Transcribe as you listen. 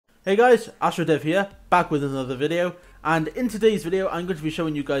Hey guys, AstroDev here, back with another video, and in today's video I'm going to be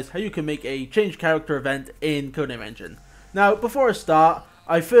showing you guys how you can make a change character event in Codename Engine. Now before I start,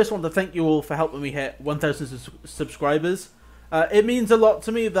 I first want to thank you all for helping me hit 1000 subscribers. It means a lot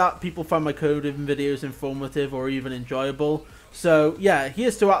to me that people find my coding videos informative or even enjoyable. So yeah,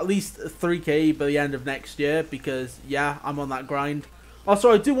 here's to at least 3k by the end of next year, because yeah, I'm on that grind.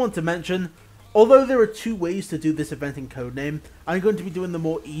 Also, I do want to mention, although there are two ways to do this event in Codename, I'm going to be doing the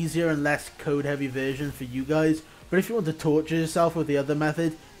more easier and less code heavy version for you guys. But if you want to torture yourself with the other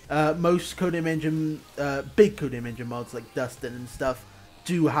method, most Codename Engine, big Codename Engine mods like Dustin and stuff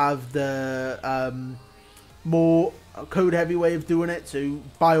do have the more code heavy way of doing it. So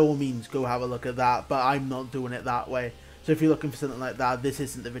by all means go have a look at that, but I'm not doing it that way. So if you're looking for something like that, this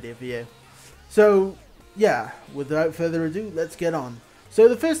isn't the video for you. So yeah, without further ado, let's get on. So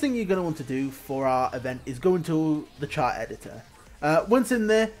the first thing you're going to want to do for our event is go into the chart editor. Once in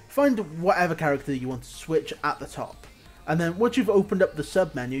there, find whatever character you want to switch at the top. And then once you've opened up the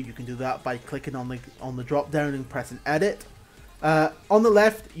sub menu, you can do that by clicking on the drop down and pressing edit. On the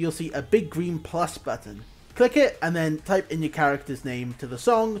left, you'll see a big green plus button. Click it and then type in your character's name to the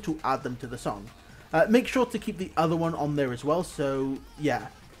song to add them to the song. Make sure to keep the other one on there as well, so yeah,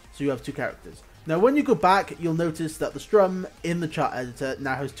 so you have two characters. Now when you go back, you'll notice that the strum in the chart editor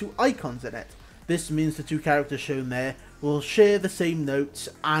now has two icons in it. This means the two characters shown there will share the same notes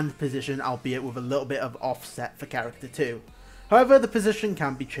and position, albeit with a little bit of offset for character 2. However, the position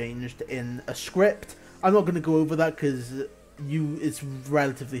can be changed in a script. I'm not going to go over that because it's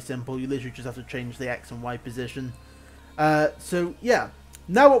relatively simple. You literally just have to change the X and Y position. So yeah,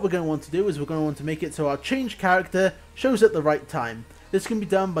 now what we're going to want to do is we're going to want to make it so our change character shows at the right time. This can be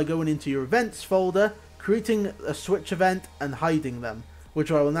done by going into your events folder, creating a switch event and hiding them,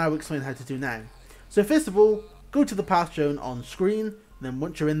 which I will now explain how to do now. So first of all, go to the path shown on screen, and then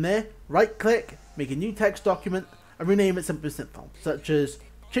once you're in there, right click, make a new text document and rename it something simple, such as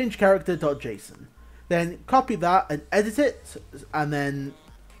changecharacter.json. Then copy that and edit it, and then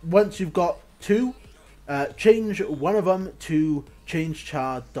once you've got two, change one of them to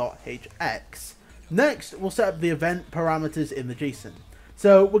changechar.hx. Next, we'll set up the event parameters in the JSON.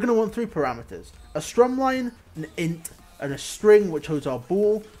 So we're going to want three parameters: a strum line, an int, and a string which holds our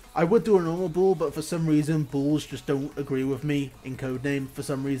bool. I would do a normal bool, but for some reason bools just don't agree with me in Codename for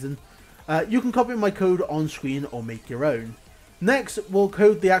some reason. You can copy my code on screen or make your own. Next, we'll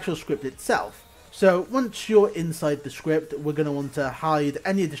code the actual script itself. So once you're inside the script, we're going to want to hide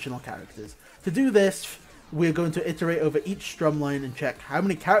any additional characters. To do this, we're going to iterate over each strum line and check how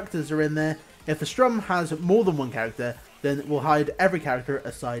many characters are in there. If the strum has more than one character, then we'll hide every character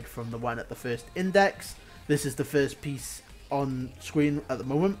aside from the one at the first index. This is the first piece on screen at the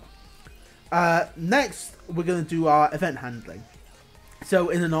moment. Next, we're going to do our event handling. So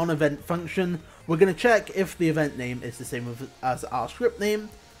in a non-event function, we're going to check if the event name is the same as our script name,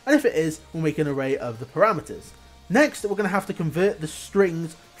 and if it is, we'll make an array of the parameters. Next, we're going to have to convert the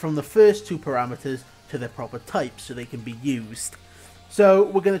strings from the first two parameters to their proper types so they can be used. So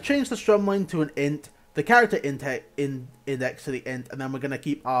we're going to change the strum line to an int, the character index to the int, and then we're going to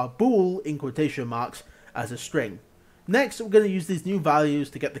keep our bool in quotation marks as a string. Next, we're going to use these new values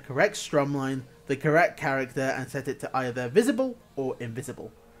to get the correct strum line, the correct character, and set it to either visible or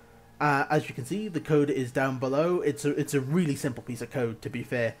invisible. As you can see, the code is down below. It's a really simple piece of code, to be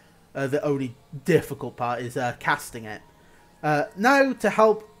fair. The only difficult part is casting it. Now, to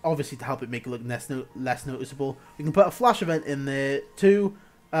help it make it look less noticeable, we can put a flash event in there too.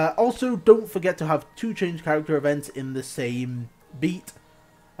 Also, don't forget to have two change character events in the same beat.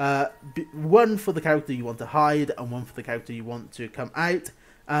 One for the character you want to hide and one for the character you want to come out.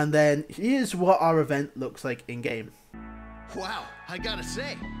 And then here's what our event looks like in game. Wow, I gotta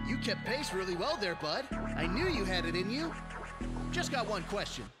say, you kept pace really well there, bud. I knew you had it in you. Just got one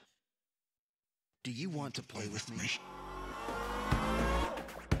question. Do you want to play with me?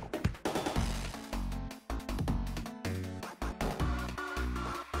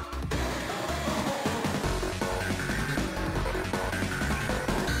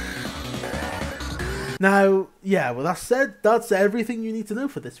 Now, yeah, well that said, that's everything you need to know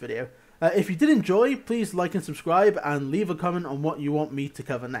for this video. If you did enjoy, please like and subscribe and leave a comment on what you want me to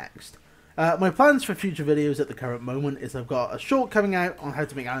cover next. My plans for future videos at the current moment is I've got a short coming out on how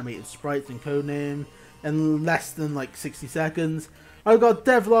to make animated sprites in Codename in less than like 60 seconds. I've got a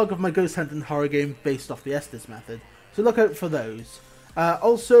devlog of my ghost hunting horror game based off the Estes method, so look out for those.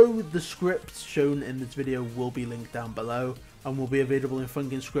 Also, the scripts shown in this video will be linked down below and will be available in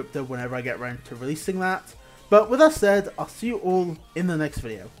FunkinScriptor whenever I get around to releasing that. But with that said, I'll see you all in the next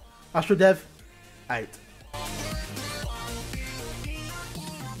video. AstroDev, out.